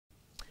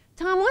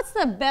Tom, what's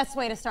the best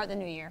way to start the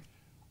new year?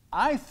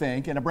 I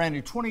think in a brand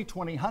new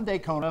 2020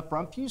 Hyundai Kona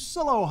from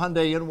Fuccillo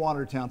Hyundai in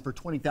Watertown for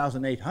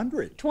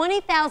 $20,800.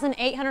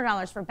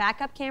 $20,800 for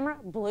backup camera,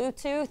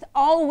 Bluetooth,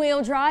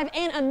 all-wheel drive,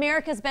 and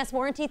America's best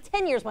warranty,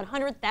 10 years,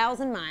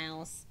 100,000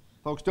 miles.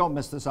 Folks, don't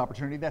miss this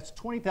opportunity. That's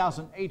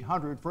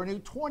 $20,800 for a new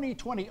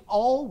 2020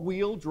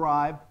 all-wheel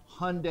drive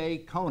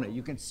Hyundai Kona.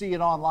 You can see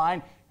it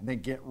online and then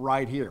get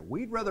right here.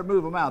 We'd rather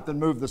move them out than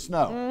move the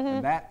snow,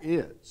 and that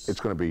is... It's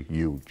going to be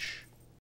huge.